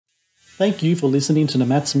Thank you for listening to the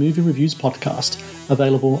Matt's Movie Reviews podcast,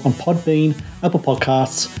 available on Podbean, Apple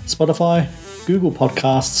Podcasts, Spotify, Google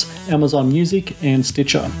Podcasts, Amazon Music, and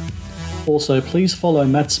Stitcher. Also, please follow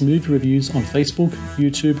Matt's Movie Reviews on Facebook,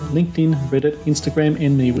 YouTube, LinkedIn, Reddit, Instagram,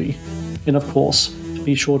 and MeWe. And of course,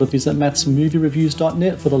 be sure to visit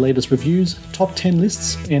mattsmoviereviews.net for the latest reviews, top 10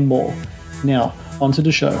 lists, and more. Now, on to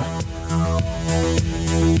the show.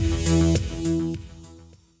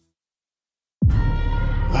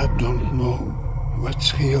 I don't know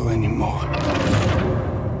what's real anymore.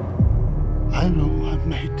 I know I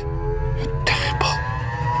made a terrible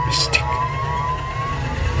mistake.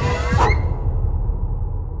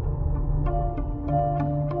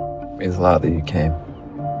 Means a lot that you came.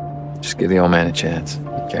 Just give the old man a chance.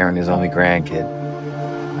 Karen, his only grandkid.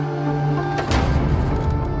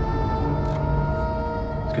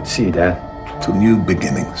 It's good to see you, Dad. To new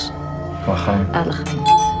beginnings. To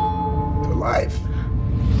life.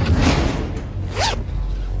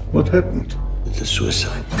 What happened? It's a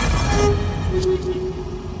suicide.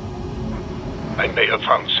 I may have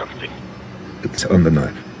found something. It's on the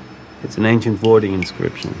knife. It's an ancient wording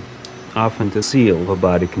inscription, often the seal of a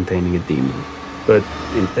body containing a demon. But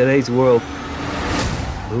in today's world,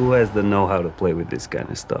 who has the know-how to play with this kind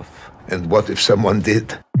of stuff? And what if someone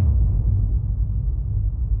did?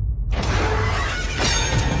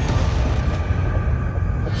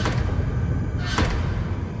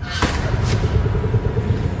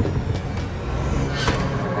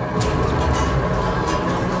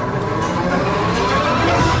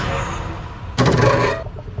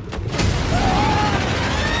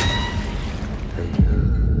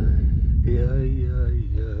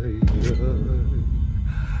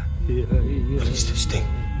 What is this thing?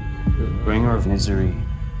 Bringer of misery,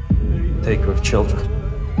 taker of children.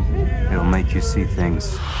 It'll make you see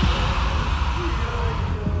things,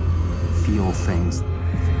 feel things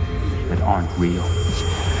that aren't real.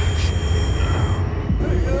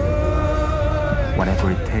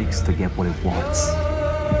 Whatever it takes to get what it wants.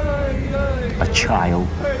 A child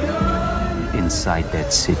inside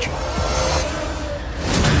that sigil.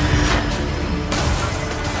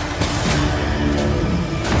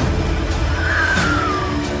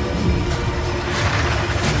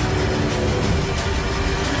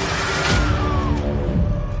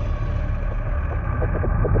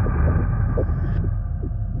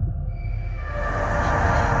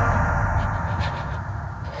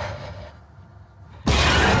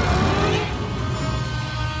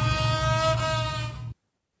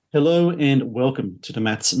 Hello and welcome to the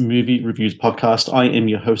Matt's Movie Reviews podcast. I am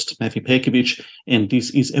your host, Matthew Pejkovic, and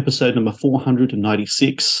this is episode number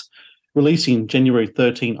 496. Releasing January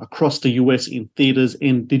 13 across the US in theaters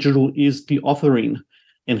and digital is The Offering,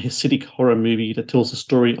 an Hissidic horror movie that tells the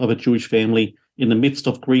story of a Jewish family in the midst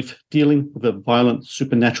of grief dealing with a violent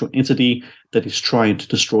supernatural entity that is trying to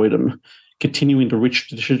destroy them. Continuing the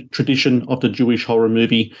rich tradition of the Jewish horror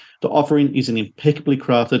movie, The Offering is an impeccably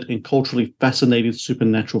crafted and culturally fascinating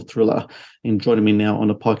supernatural thriller. And joining me now on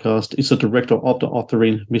the podcast is the director of The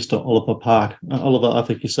Offering, Mr. Oliver Park. Oliver, I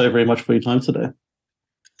thank you so very much for your time today.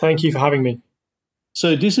 Thank you for having me.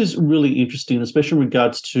 So this is really interesting, especially in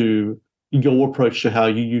regards to your approach to how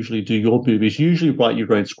you usually do your movies. You usually write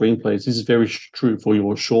your own screenplays. This is very true for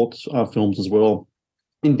your short films as well.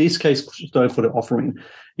 In this case, though, for The Offering,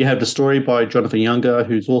 you have the story by Jonathan Younger,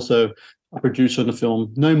 who's also a producer in the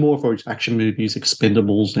film, known more for his action movies,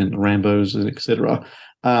 Expendables and Rambos, etc.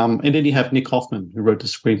 And then you have Nick Hoffman, who wrote the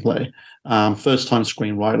screenplay, first-time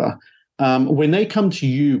screenwriter. When they come to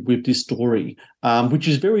you with this story, which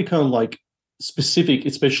is very kind of like specific,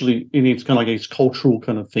 especially in its kind of like its cultural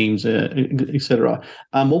kind of themes, etc.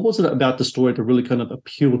 What was it about the story that really kind of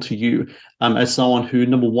appealed to you as someone who,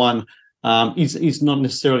 number one, is not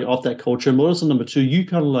necessarily of that culture, and also number two, you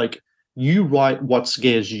kind of like you write what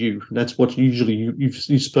scares you. That's what usually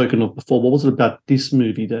you've spoken of before. What was it about this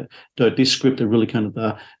movie this script that really kind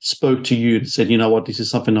of spoke to you and said, you know what, this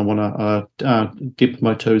is something I want to dip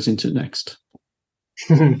my toes into next?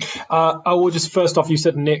 I will just first off, you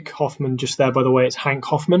said Nick Hoffman just there. By the way, it's Hank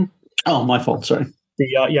Hoffman. Oh, my fault. Sorry.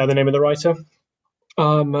 The name of the writer.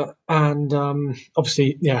 Obviously,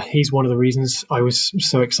 yeah, he's one of the reasons I was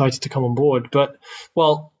so excited to come on board. But,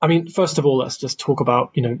 well, I mean, first of all, let's just talk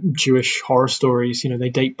about, Jewish horror stories. They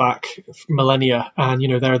date back millennia, and,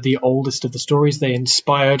 they're the oldest of the stories. They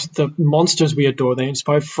inspired the monsters we adore. They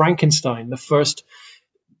inspired Frankenstein. The first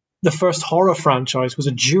horror franchise was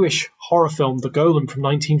a Jewish horror film, The Golem, from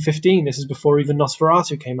 1915. This is before even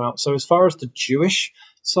Nosferatu came out. So as far as the Jewish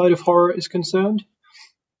side of horror is concerned,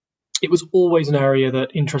 it was always an area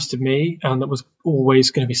that interested me, and that was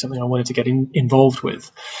always going to be something I wanted to get involved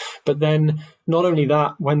with. But then, not only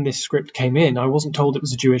that, when this script came in, I wasn't told it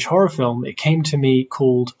was a Jewish horror film. It came to me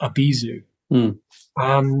called Abizu.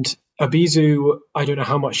 And Abizu, I don't know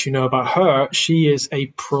how much you know about her. She is a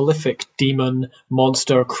prolific demon,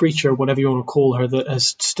 monster, creature, whatever you want to call her, that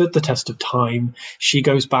has stood the test of time. She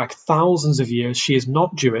goes back thousands of years. She is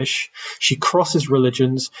not Jewish. She crosses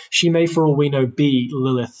religions. She may, for all we know, be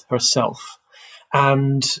Lilith herself.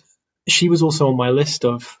 And she was also on my list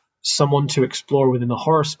of someone to explore within the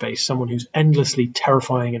horror space, someone who's endlessly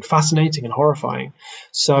terrifying and fascinating and horrifying.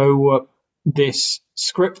 So this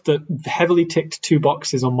script that heavily ticked 2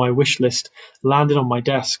 boxes on my wish list landed on my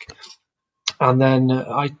desk, and then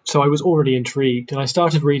I was already intrigued, and I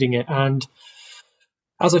started reading it. And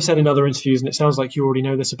as I've said in other interviews, and it sounds like you already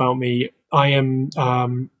know this about me, I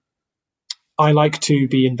like to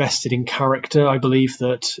be invested in character. I believe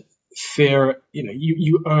that fear,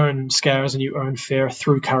 you earn scares and you earn fear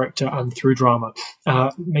through character and through drama,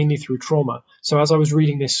 mainly through trauma. So as I was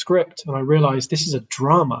reading this script, and I realized this is a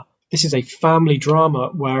drama. This is a family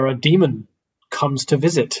drama where a demon comes to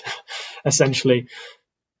visit, essentially.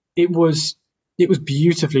 It was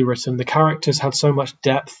beautifully written. The characters had so much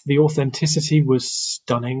depth. The authenticity was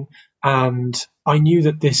stunning. And I knew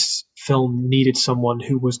that this film needed someone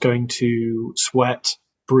who was going to sweat,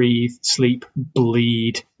 breathe, sleep,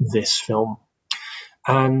 bleed this film.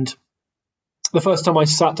 And the first time I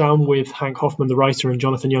sat down with Hank Hoffman, the writer, and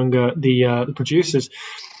Jonathan Younger, the producers,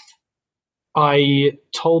 I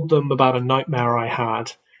told them about a nightmare I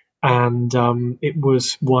had, and it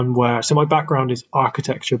was one where, so my background is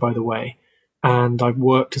architecture, by the way, and I've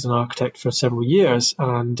worked as an architect for several years,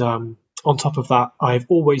 and on top of that, I've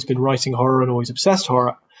always been writing horror and always obsessed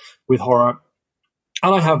with horror,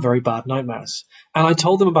 and I have very bad nightmares. And I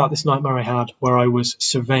told them about this nightmare I had where I was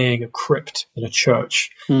surveying a crypt in a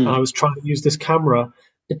church, and I was trying to use this camera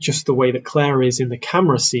just the way that Claire is in the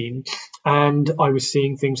camera scene. And I was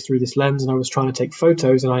seeing things through this lens, and I was trying to take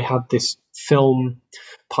photos, and I had this film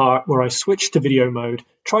part where I switched to video mode,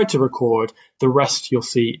 tried to record. The rest, you'll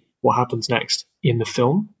see what happens next in the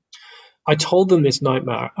film. I told them this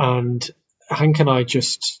nightmare, and Hank and I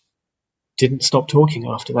just didn't stop talking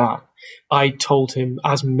after that. I told him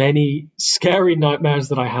as many scary nightmares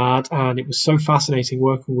that I had, and it was so fascinating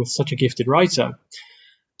working with such a gifted writer,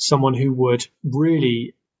 someone who would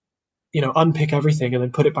really unpick everything and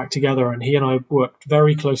then put it back together. And he and I worked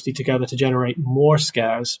very closely together to generate more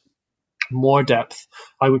scares, more depth.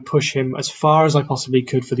 I would push him as far as I possibly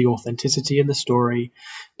could for the authenticity in the story,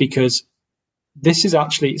 because this is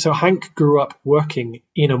actually, so Hank grew up working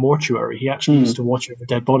in a mortuary. He actually used to watch over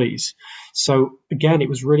dead bodies. So again, it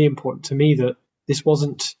was really important to me that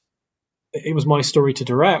it was my story to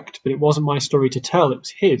direct, but it wasn't my story to tell, it was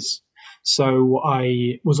his. So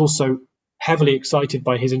I was also heavily excited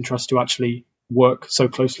by his interest to actually work so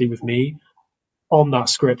closely with me on that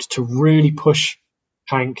script, to really push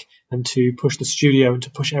Hank and to push the studio and to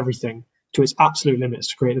push everything to its absolute limits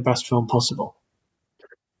to create the best film possible.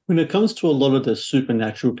 When it comes to a lot of the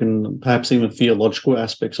supernatural and perhaps even theological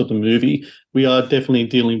aspects of the movie, we are definitely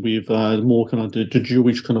dealing with more kind of the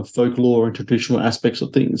Jewish kind of folklore and traditional aspects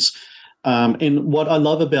of things. And what I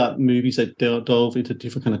love about movies that delve into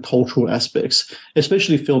different kind of cultural aspects,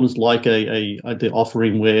 especially films like The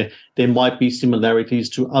Offering, where there might be similarities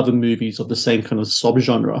to other movies of the same kind of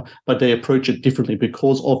subgenre, but they approach it differently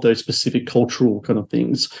because of those specific cultural kind of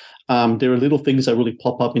things. There are little things that really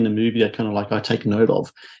pop up in the movie that kind of like I take note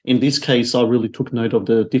of. In this case, I really took note of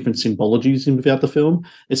the different symbologies throughout the film,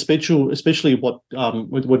 especially what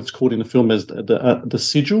it's called in the film as the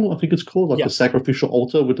sigil, I think it's called, like the sacrificial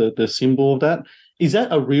altar with the symbol of that. Is that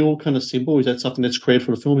a real kind of symbol? Is that something that's created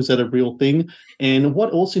for the film? Is that a real thing? And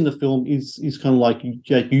what else in the film is kind of like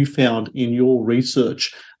you found in your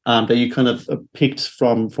research that you kind of picked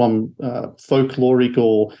from folkloric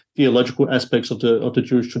or theological aspects of the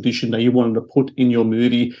Jewish tradition that you wanted to put in your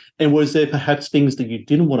movie? And was there perhaps things that you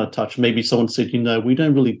didn't want to touch? Maybe someone said, we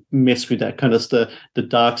don't really mess with that kind of stuff, the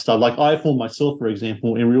dark stuff. Like I, for myself, for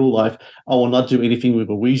example, in real life, I will not do anything with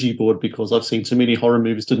a Ouija board because I've seen so many horror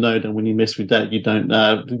movies to know that when you mess with that, you don't,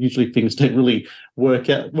 usually things don't really work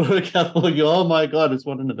out for you. Oh my God, it's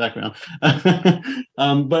one in the background.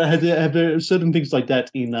 But have there certain things like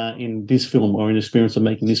that in this film or in the experience of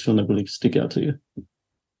making this film that really stick out to you?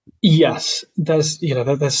 Yes, there's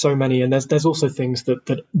so many, and there's also things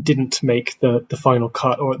that didn't make the final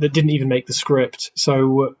cut, or that didn't even make the script.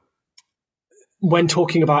 So when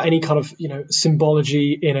talking about any kind of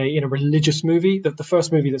symbology in a religious movie, that the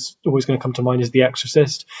first movie that's always going to come to mind is The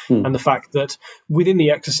Exorcist, and the fact that within The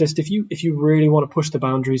Exorcist, if you really want to push the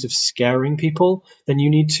boundaries of scaring people, then you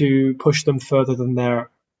need to push them further than they're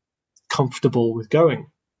comfortable with going.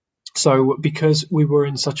 So because we were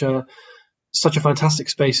in such a fantastic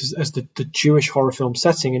space as the Jewish horror film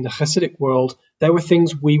setting in the Hasidic world, there were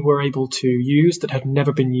things we were able to use that had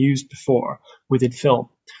never been used before within film.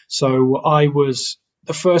 So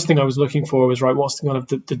the first thing I was looking for was, right, what's the kind of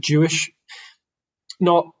the Jewish,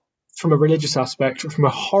 not from a religious aspect, but from a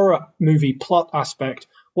horror movie plot aspect,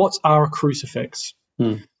 what's our crucifix?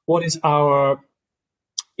 What is our,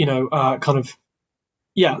 the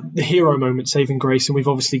hero moment, saving grace? And we've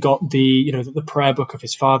obviously got the prayer book of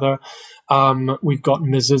his father. We've got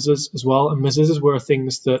mezuzahs as well, and mezuzahs were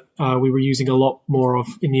things that we were using a lot more of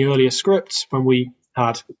in the earlier scripts when we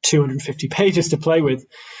had 250 pages to play with.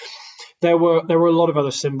 There were a lot of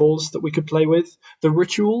other symbols that we could play with. The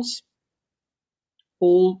rituals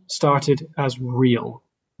all started as real.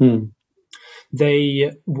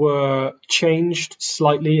 They were changed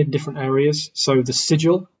slightly in different areas. So the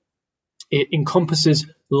sigil, it encompasses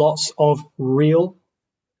lots of real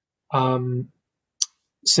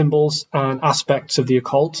symbols and aspects of the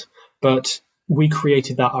occult, but we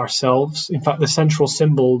created that ourselves. In fact, the central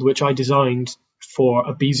symbol, which I designed for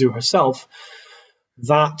Abizu herself,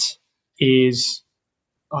 that is,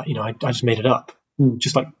 I just made it up.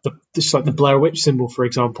 Just like the Blair Witch symbol, for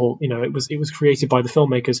example, it was created by the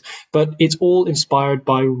filmmakers, but it's all inspired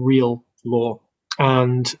by real lore.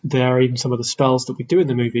 And there are even some of the spells that we do in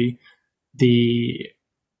the movie.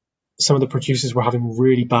 Some of the producers were having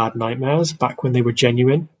really bad nightmares back when they were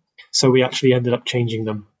genuine, so we actually ended up changing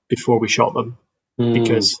them before we shot them,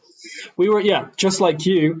 because we were just like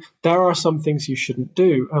you. There are some things you shouldn't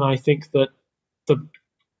do, and I think that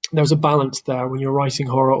there's a balance there when you're writing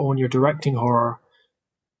horror or when you're directing horror,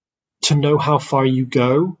 to know how far you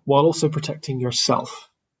go while also protecting yourself,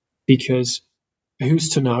 because who's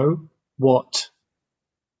to know what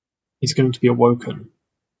is going to be awoken.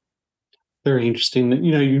 Very interesting.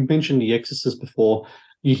 You mentioned The Exorcist before.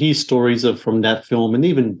 You hear stories from that film, and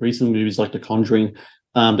even recent movies like The Conjuring,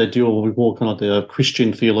 that deal with more kind of the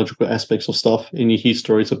Christian theological aspects of stuff. And you hear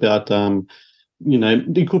stories about,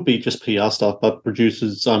 it could be just PR stuff, but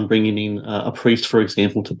producers bringing in a priest, for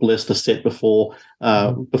example, to bless the set before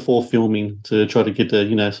filming, to try to get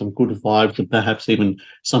some good vibes and perhaps even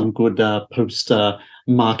some good post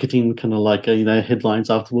marketing kind of like headlines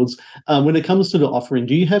afterwards. When it comes to the offering,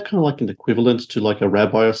 do you have kind of like an equivalent to like a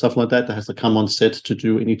rabbi or stuff like that has to come on set to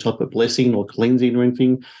do any type of blessing or cleansing or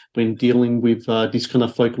anything when dealing with these kind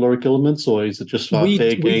of folkloric elements, or is it just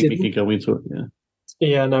fair game you can go into it?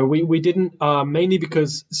 Yeah, no, we didn't, mainly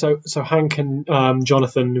because so Hank and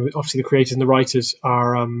Jonathan, obviously the creators and the writers,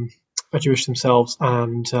 are Jewish themselves,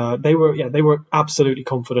 and they were absolutely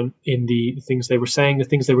confident in the things they were saying, the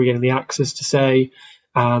things they were getting the access to say,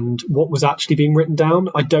 and what was actually being written down.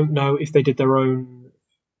 I don't know if they did their own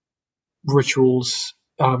rituals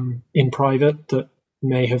in private that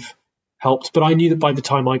may have helped, but I knew that by the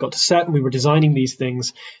time I got to set and we were designing these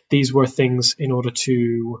things, these were things in order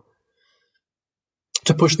to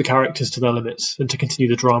push the characters to their limits and to continue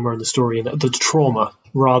the drama and the story and the trauma,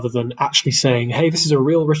 rather than actually saying, hey, this is a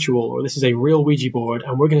real ritual or this is a real Ouija board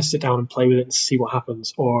and we're going to sit down and play with it and see what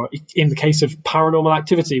happens. Or in the case of Paranormal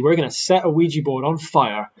Activity, we're going to set a Ouija board on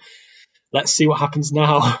fire. Let's see what happens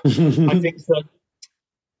now. I think that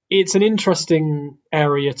it's an interesting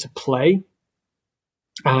area to play,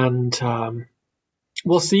 and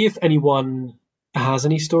we'll see if anyone has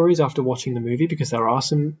any stories after watching the movie, because there are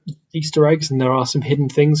some Easter eggs and there are some hidden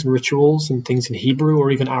things and rituals and things in Hebrew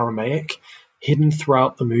or even Aramaic hidden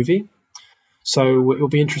throughout the movie. So it'll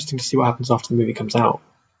be interesting to see what happens after the movie comes out.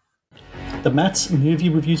 The Matt's Movie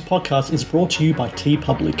Reviews podcast is brought to you by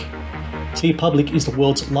TeePublic. TeePublic is the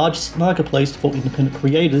world's largest marketplace for independent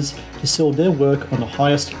creators to sell their work on the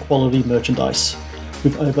highest quality merchandise.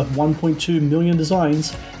 With over 1.2 million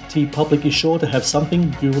designs, TeePublic is sure to have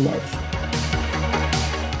something you love.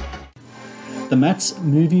 The Matt's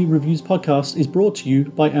Movie Reviews podcast is brought to you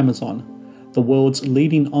by Amazon. The world's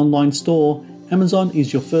leading online store, Amazon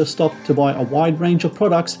is your first stop to buy a wide range of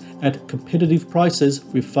products at competitive prices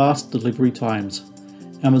with fast delivery times.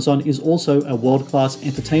 Amazon is also a world-class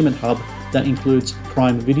entertainment hub that includes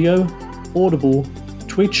Prime Video, Audible,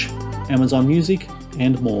 Twitch, Amazon Music,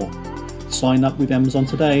 and more. Sign up with Amazon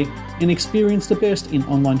today and experience the best in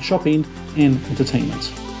online shopping and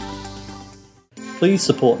entertainment. Please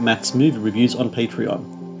support Matt's Movie Reviews on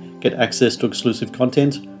Patreon. Get access to exclusive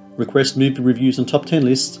content, request movie reviews and top 10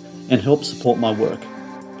 lists, and help support my work.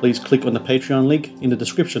 please click on the Patreon link in the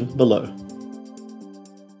description below.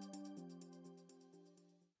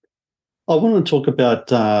 I want to talk about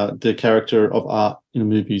the character of Art in the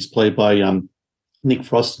movies played by Nick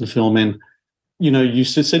Frost in the film. And, you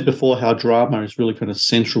said before how drama is really kind of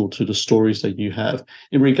central to the stories that you have.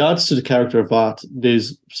 In regards to the character of Art,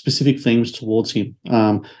 there's specific themes towards him.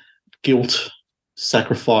 Guilt,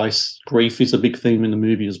 sacrifice, grief is a big theme in the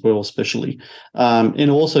movie as well, especially. And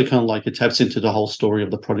also kind of like it taps into the whole story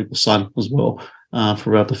of the prodigal son as well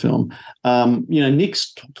throughout the film.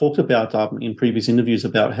 Nick's talked about in previous interviews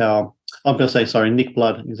about how, I'm going to say, sorry, Nick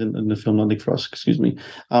Blood is in the film, not Nick Frost, excuse me.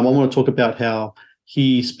 I want to talk about how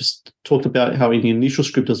he talked about how in the initial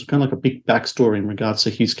script there's kind of like a big backstory in regards to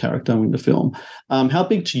his character in the film. How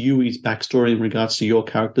big to you is backstory in regards to your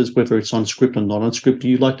characters, whether it's on script or not on script? Do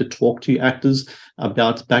you like to talk to your actors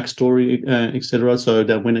about backstory, etc., so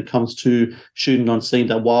that when it comes to shooting on scene,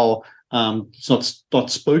 that while it's not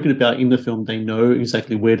spoken about in the film, they know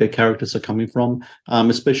exactly where their characters are coming from,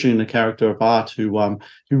 especially in the character of Art, who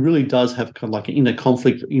really does have kind of like an inner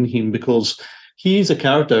conflict in him, because he is a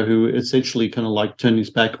character who essentially kind of like turned his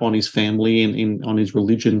back on his family and on his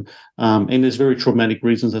religion. And there's very traumatic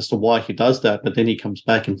reasons as to why he does that. But then he comes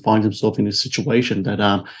back and finds himself in a situation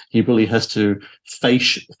that he really has to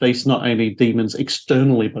face not only demons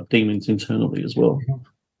externally, but demons internally as well.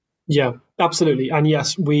 Yeah, absolutely. And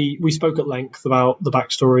yes, we spoke at length about the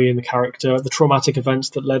backstory and the character, the traumatic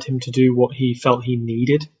events that led him to do what he felt he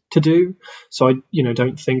needed to do. So I,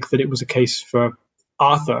 don't think that it was a case for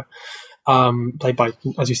Arthur, played by,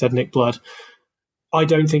 as you said, Nick Blood. I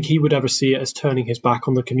don't think he would ever see it as turning his back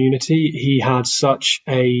on the community. He had such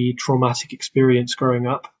a traumatic experience growing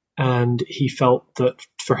up, and he felt that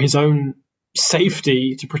for his own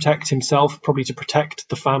safety, to protect himself, probably to protect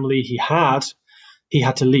the family he had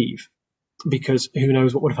to leave, because who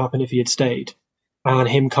knows what would have happened if he had stayed. And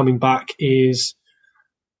him coming back is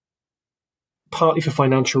partly for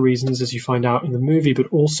financial reasons, as you find out in the movie, but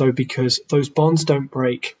also because those bonds don't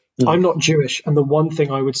break. I'm not Jewish, and the one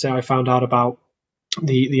thing I would say I found out about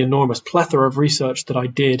the enormous plethora of research that I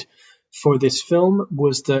did for this film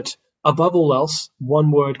was that, above all else,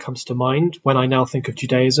 one word comes to mind when I now think of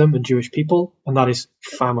Judaism and Jewish people, and that is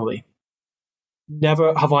family.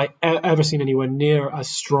 Never have I ever seen anywhere near as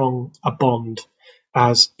strong a bond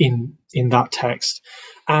as in that text.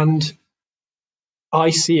 And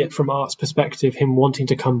I see it from Art's perspective, him wanting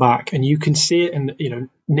to come back, and you can see it in,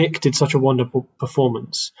 Nick did such a wonderful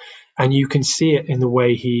performance, and you can see it in the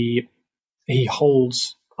way he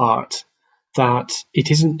holds Art, that he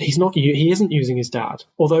isn't using his dad.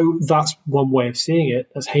 Although that's one way of seeing it,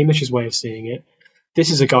 that's Hamish's way of seeing it.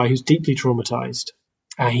 This is a guy who's deeply traumatized.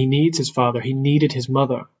 He needs his father. He needed his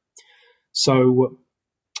mother. So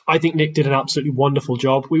I think Nick did an absolutely wonderful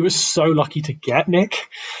job. We were so lucky to get Nick,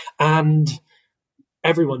 and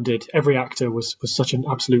everyone did. Every actor was such an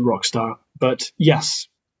absolute rock star. But yes,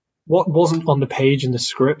 what wasn't on the page in the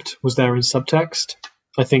script was there in subtext.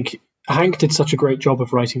 I think Hank did such a great job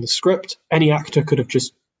of writing the script. Any actor could have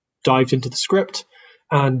just dived into the script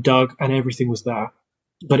and dug, and everything was there.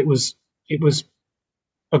 But it was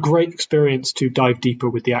a great experience to dive deeper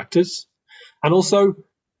with the actors. And also,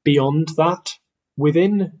 beyond that,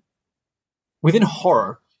 within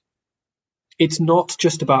horror, it's not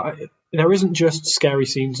just about, there isn't just scary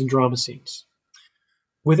scenes and drama scenes.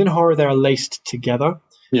 Within horror, they're laced together.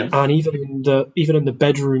 Yeah. And even in the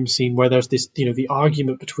bedroom scene where there's this, the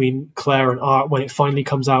argument between Claire and Art, when it finally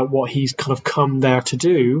comes out what he's kind of come there to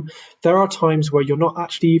do, there are times where you're not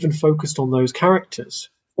actually even focused on those characters.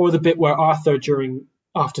 Or the bit where Arthur,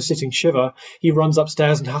 after sitting Shiva, he runs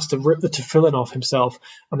upstairs and has to rip the tefillin off himself,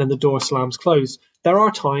 and then the door slams closed. There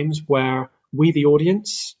are times where we, the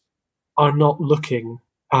audience, are not looking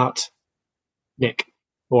at Nick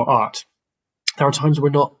or Art. There are times we're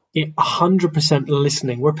not 100%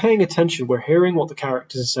 listening. We're paying attention. We're hearing what the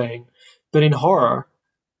characters are saying. But in horror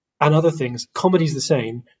and other things, comedy's the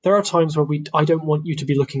same. There are times where I don't want you to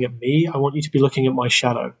be looking at me. I want you to be looking at my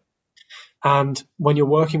shadow. And when you're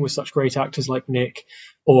working with such great actors like Nick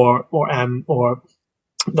or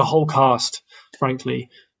the whole cast, frankly,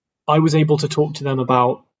 I was able to talk to them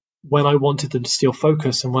about when I wanted them to steal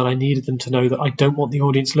focus and when I needed them to know that I don't want the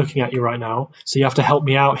audience looking at you right now. So you have to help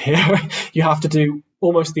me out here. You have to do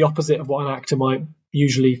almost the opposite of what an actor might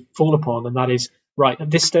usually fall upon. And that is, right, at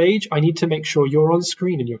this stage, I need to make sure you're on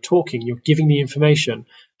screen and you're talking, you're giving the information,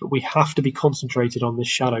 but we have to be concentrated on this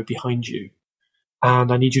shadow behind you.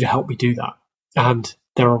 And I need you to help me do that. And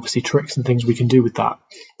there are obviously tricks and things we can do with that.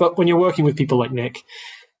 But when you're working with people like Nick,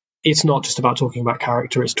 it's not just about talking about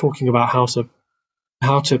character, it's talking about how to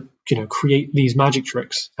how to, create these magic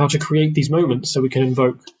tricks, how to create these moments so we can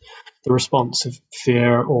invoke the response of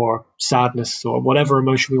fear or sadness or whatever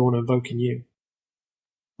emotion we want to invoke in you.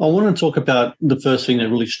 I want to talk about the first thing that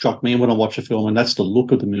really struck me when I watch a film, and that's the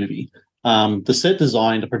look of the movie. The set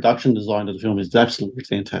design, the production design of the film is absolutely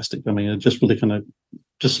fantastic. I mean, it just really kind of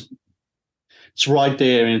it's right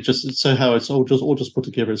there, and it's so how it's all just put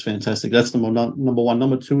together is fantastic. That's number one.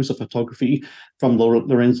 Number two is the photography from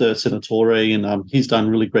Lorenzo Senatore, and he's done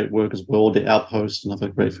really great work as well. The Outpost and other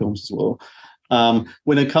great films as well.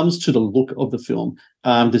 When it comes to the look of the film,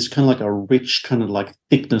 there's kind of like a rich kind of like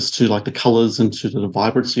thickness to like the colors and to the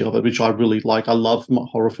vibrancy of it, which I really like. I love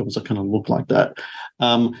horror films that kind of look like that.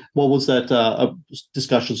 What was that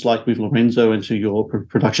discussions like with Lorenzo and to your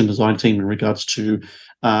production design team in regards to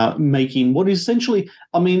making what is essentially,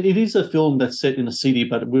 I mean, it is a film that's set in a city,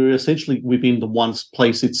 but we're essentially within the one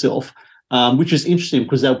place itself. Which is interesting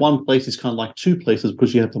because that one place is kind of like two places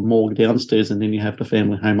because you have the morgue downstairs and then you have the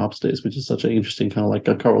family home upstairs, which is such an interesting kind of like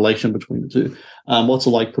a correlation between the two. What's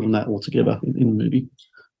it like putting that all together in the movie?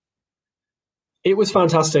 It was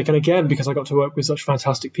fantastic. And again, because I got to work with such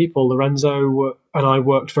fantastic people, Lorenzo and I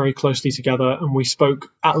worked very closely together, and we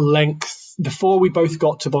spoke at length before we both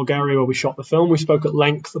got to Bulgaria where we shot the film. We spoke at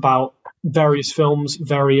length about various films,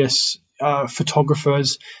 various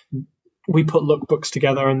photographers. We put lookbooks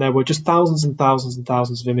together, and there were just thousands and thousands and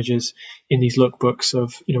thousands of images in these lookbooks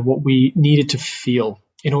of, what we needed to feel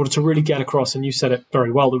in order to really get across, and you said it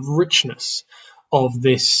very well, the richness of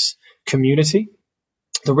this community,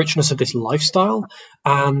 the richness of this lifestyle,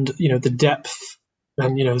 and, the depth.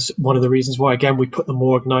 And, it's one of the reasons why, again, we put the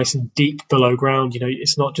morgue nice and deep below ground.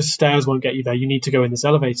 It's not just stairs won't get you there. You need to go in this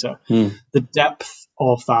elevator. The depth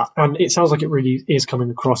of that. And it sounds like it really is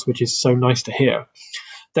coming across, which is so nice to hear.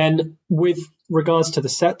 Then with regards to the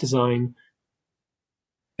set design,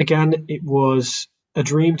 again, it was a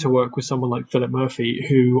dream to work with someone like Philip Murphy,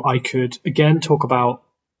 who I could, again, talk about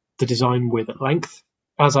the design with at length.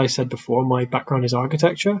 As I said before, my background is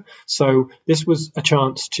architecture. So this was a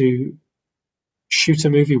chance to shoot a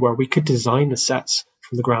movie where we could design the sets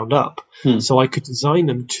from the ground up. So I could design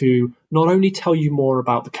them to not only tell you more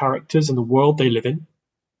about the characters and the world they live in,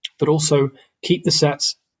 but also keep the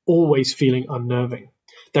sets always feeling unnerving.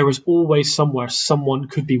 There is always somewhere someone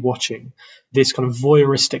could be watching, this kind of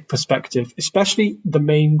voyeuristic perspective, especially the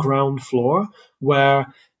main ground floor,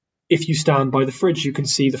 where if you stand by the fridge, you can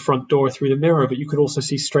see the front door through the mirror, but you could also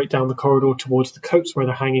see straight down the corridor towards the coats where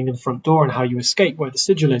they're hanging in the front door and how you escape, where the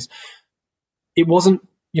sigil is. It wasn't,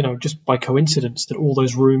 just by coincidence that all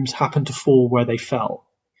those rooms happened to fall where they fell.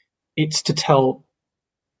 It's to tell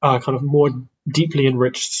a kind of more deeply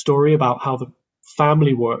enriched story about how the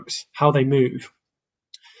family works, how they move,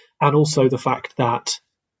 and also the fact that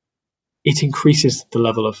it increases the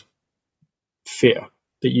level of fear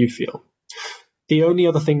that you feel. The only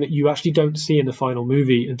other thing that you actually don't see in the final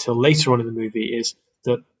movie until later on in the movie is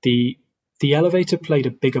that the elevator played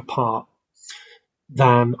a bigger part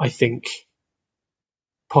than I think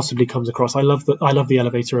possibly comes across. I love the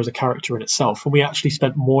elevator as a character in itself, and we actually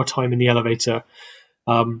spent more time in the elevator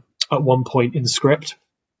at one point in the script.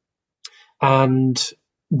 And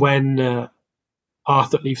when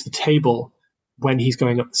Arthur leaves the table, when he's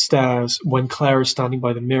going up the stairs, when Claire is standing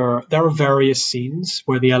by the mirror, there are various scenes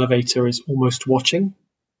where the elevator is almost watching,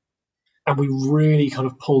 and we really kind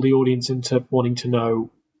of pull the audience into wanting to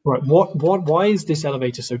know, right, why is this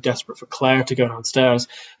elevator so desperate for Claire to go downstairs?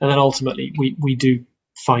 And then ultimately we do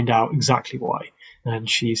find out exactly why, and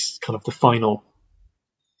she's kind of the final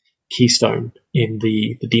keystone in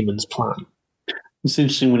the demon's plan. It's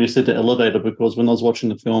interesting when you said the elevator, because when I was watching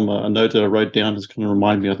the film, a note that I wrote down is kind of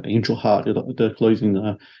remind me of Angel Heart, the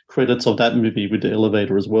closing credits of that movie with the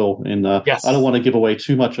elevator as well. And yes. I don't want to give away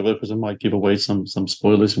too much of it because it might give away some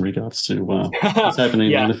spoilers in regards to what's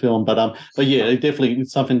happening in the film. But yeah, it definitely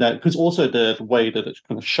it's something that, because also the way that it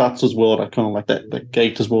kind of shuts as well, that kind of like that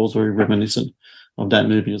gate as well is very reminiscent of that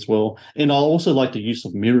movie as well. And I also like the use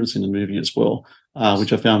of mirrors in the movie as well,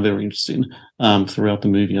 which I found very interesting throughout the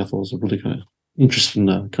movie. I thought it was a really kind of interesting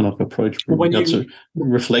kind of approach when we got to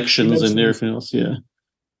reflections and everything else. Yeah,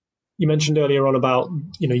 you mentioned earlier on about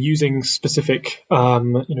using specific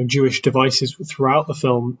Jewish devices throughout the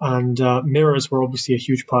film, and mirrors were obviously a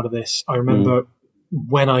huge part of this. I remember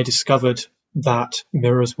when I discovered that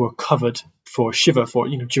mirrors were covered for shiva, for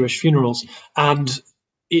Jewish funerals, and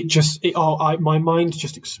my mind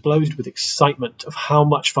just exploded with excitement of how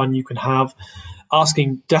much fun you can have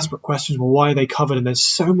asking desperate questions. Well, why are they covered? And there's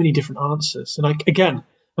so many different answers. And again,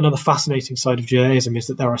 another fascinating side of Judaism is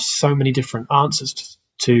that there are so many different answers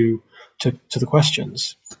to the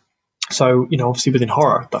questions. So, obviously within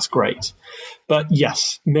horror, that's great. But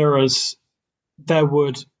yes, mirrors,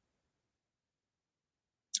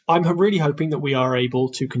 I'm really hoping that we are able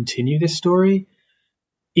to continue this story,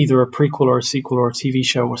 either a prequel or a sequel or a TV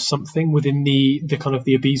show or something within the kind of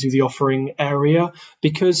the Abizu the Offering area,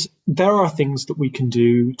 because there are things that we can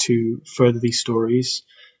do to further these stories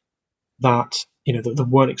that, that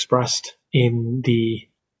weren't expressed in the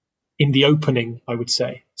opening, I would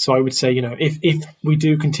say. So I would say, if we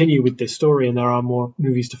do continue with this story and there are more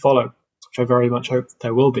movies to follow, which I very much hope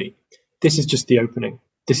there will be, this is just the opening.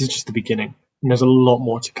 This is just the beginning. And there's a lot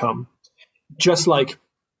more to come. Just like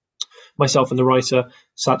myself and the writer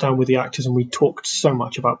sat down with the actors and we talked so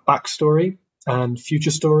much about backstory and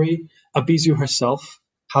future story, Abizu herself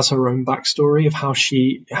has her own backstory of how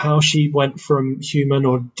she went from human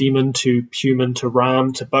or demon to human to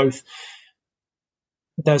ram to both.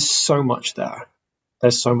 There's so much there.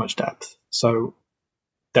 There's so much depth. So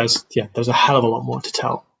there's a hell of a lot more to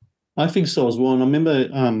tell. I think so as well. And I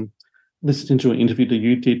remember listening to an interview that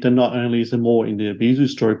you did, that not only is there more in the Abizu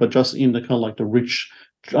story, but just in the kind of like the rich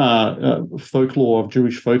folklore of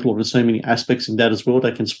Jewish folklore, there's so many aspects in that as well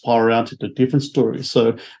that can spiral out into different stories.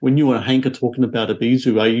 So when you and Hank are talking about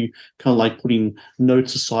Abizu, are you kind of like putting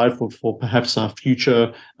notes aside for perhaps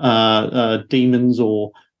future demons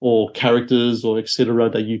or characters or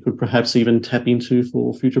etc. that you could perhaps even tap into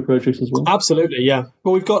for future projects as well? Absolutely, yeah.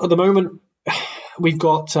 Well, we've got at the moment, we've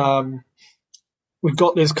got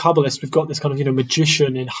this Kabbalist, we've got this kind of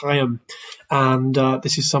magician in Chaim, and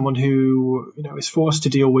this is someone who is forced to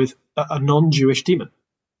deal with a non-Jewish demon.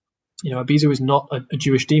 Abizu is not a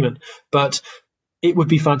Jewish demon, but it would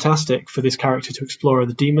be fantastic for this character to explore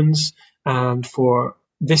the demons and for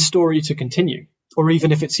this story to continue. Or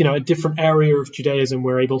even if it's a different area of Judaism,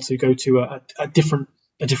 we're able to go to a different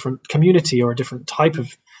community or a different type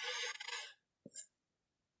of.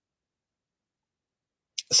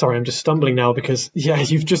 Sorry, I'm just stumbling now because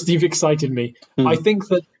you've excited me. I think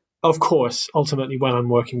that, of course, ultimately when I'm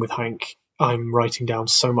working with Hank, I'm writing down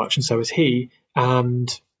so much, and so is he. And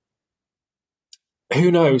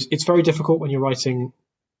who knows? It's very difficult when you're writing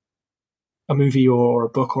a movie or a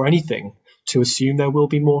book or anything to assume there will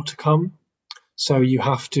be more to come. So you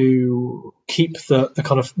have to keep the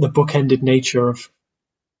kind of the bookended nature of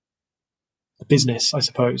the business, I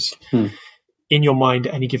suppose, in your mind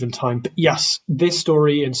at any given time. But yes, this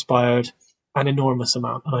story inspired an enormous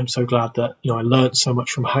amount. And I'm so glad that, I learned so much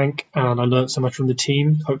from Hank and I learned so much from the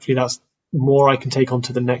team. Hopefully that's more I can take on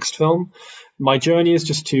to the next film. My journey is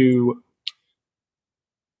just to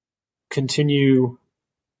continue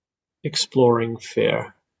exploring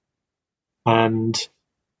fear. And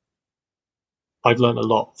I've learned a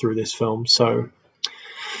lot through this film, so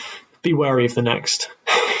be wary of the next.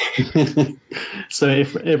 So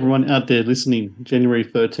if everyone out there listening, January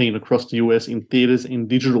 13 across the US in theaters and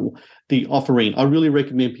digital, The Offering, I really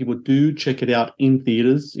recommend people do check it out in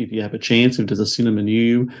theaters if you have a chance, if there's a cinema near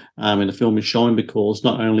you and the film is showing, because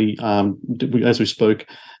not only as we spoke,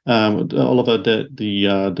 Oliver,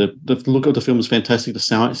 the look of the film is fantastic. The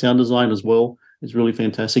sound design as well is really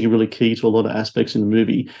fantastic and really key to a lot of aspects in the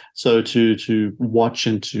movie. So to watch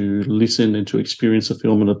and to listen and to experience the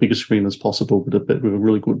film on the biggest screen as possible with a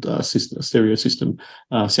really good stereo system,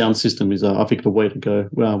 sound system is, I think, the way to go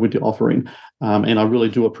with The Offering. And I really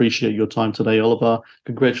do appreciate your time today, Oliver.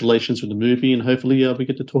 Congratulations with the movie, and hopefully we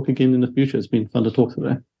get to talk again in the future. It's been fun to talk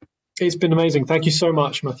today. It's been amazing. Thank you so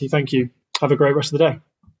much, Matthew. Thank you. Have a great rest of the day.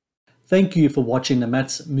 Thank you for watching the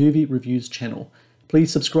Matt's Movie Reviews channel.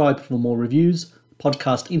 Please subscribe for more reviews,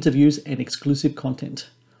 podcast interviews, and exclusive content.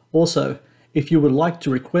 Also, if you would like to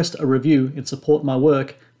request a review and support my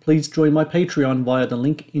work, please join my Patreon via the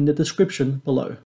link in the description below.